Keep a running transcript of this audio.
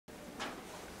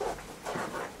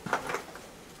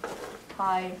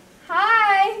Hi.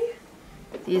 Hi.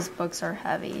 These books are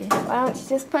heavy. Why don't you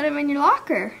just put them in your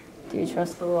locker? Do you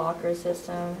trust the locker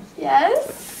system?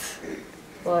 Yes.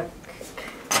 Look.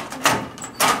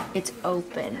 It's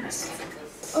open.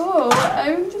 Oh,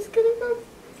 I'm just gonna go.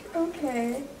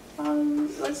 Okay.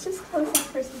 Let's just close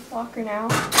that person's locker now.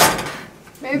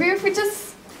 Maybe if we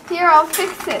just. Here, I'll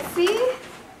fix it. See?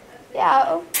 Yeah.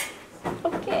 Oh.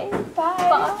 Okay. Bye.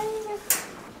 Bye.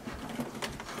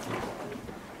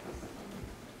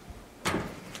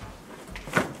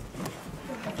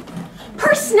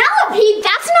 Penelope,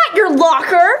 that's not your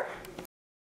locker!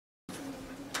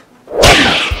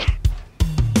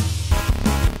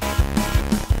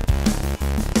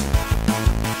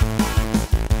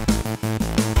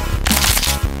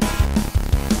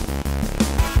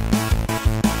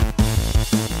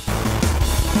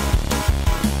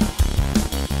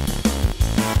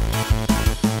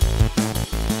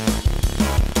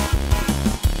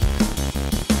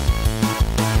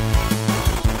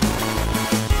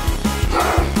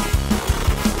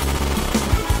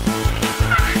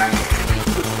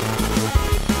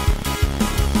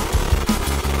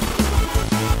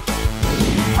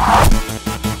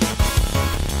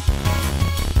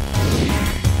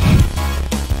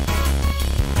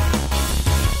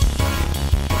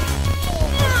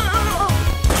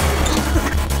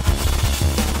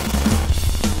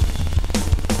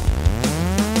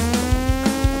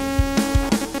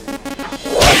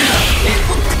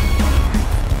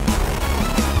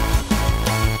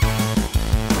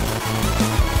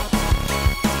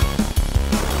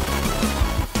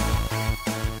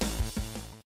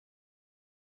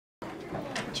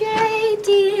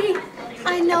 JD,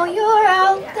 I know you're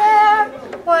out there.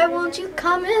 Why won't you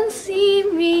come and see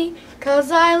me?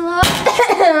 'Cause I love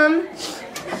him.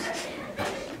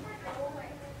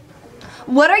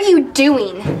 What are you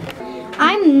doing?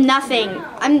 I'm nothing.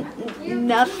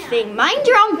 Mind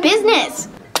your own business.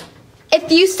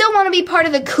 If you still want to be part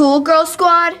of the cool girl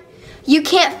squad, you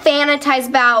can't fantasize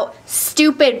about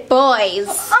stupid boys.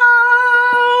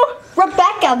 Oh!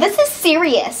 Rebecca, this is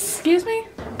serious. Excuse me?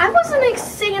 I wasn't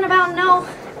singing about no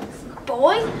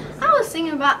boy. I was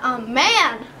singing about a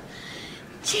man.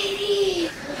 JD,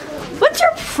 What's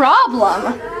your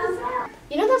problem?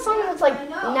 you know that song that's like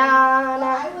na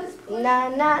na na na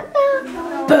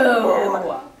na?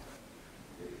 Boo.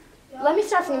 Let me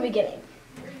start from the beginning.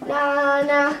 Na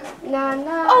na na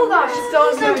na. Oh gosh,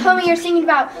 Please don't tell me you're singing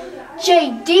about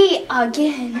JD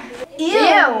again.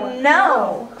 Ew,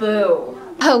 no. Boo.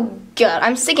 Oh good,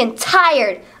 I'm sick and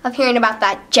tired of hearing about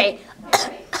that day.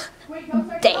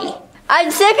 I'm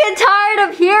sick and tired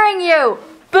of hearing you.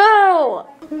 Boo.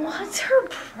 What's her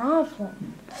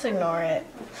problem? Just ignore it.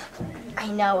 I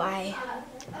know, I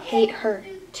hate her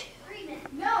too.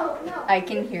 I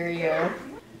can hear you.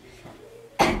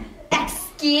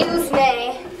 Excuse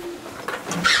me.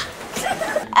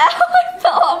 Ow, I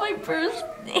fell on my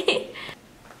birthday.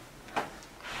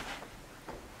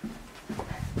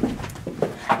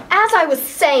 As I was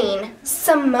saying,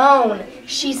 Simone,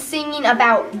 she's singing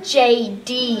about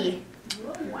JD.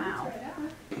 Wow.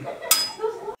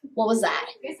 What was that?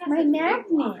 My magnet.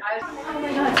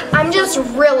 I'm just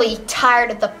really tired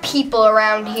of the people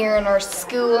around here in our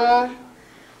school. I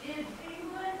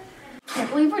can't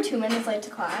believe we're 2 minutes late to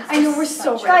class. I know, we're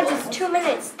so Guys, it's 2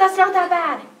 minutes. That's not that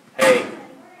bad. Hey,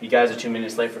 you guys are 2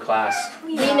 minutes late for class.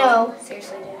 We know.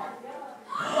 Seriously, dude.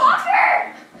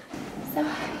 Walker!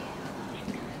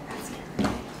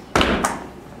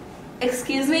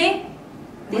 Excuse me?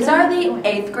 These are the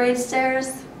 8th grade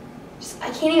stairs.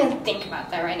 I can't even think about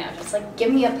that right now. Just like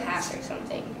give me a pass or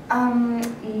something.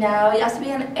 No, you have to be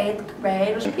in 8th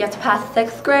grade. You have to pass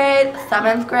 6th grade,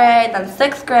 7th grade, then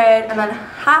 6th grade, and then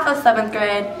half of 7th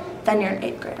grade, then you're an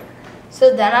 8th grader. So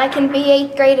then I can be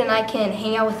 8th grade and I can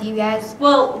hang out with you guys?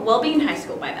 Well, we'll be in high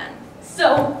school by then.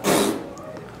 So.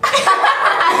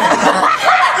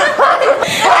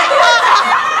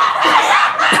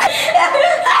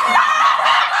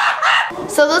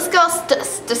 So this girl,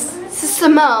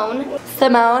 Simone.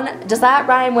 Simone, does that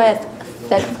rhyme with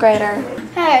 6th grader?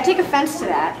 Hey, I take offense to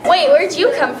that. Wait, where'd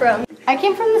you come from? I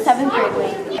came from the 7th grade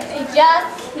wing. They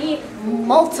just keep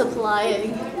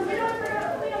multiplying.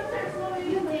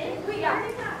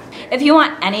 If you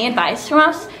want any advice from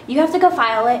us, you have to go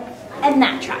file it in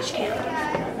that trash can.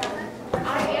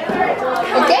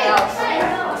 Okay.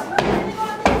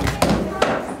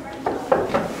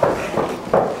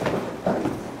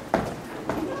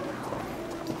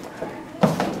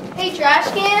 Hey, trash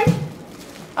can.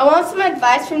 I want some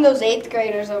advice from those 8th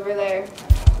graders over there.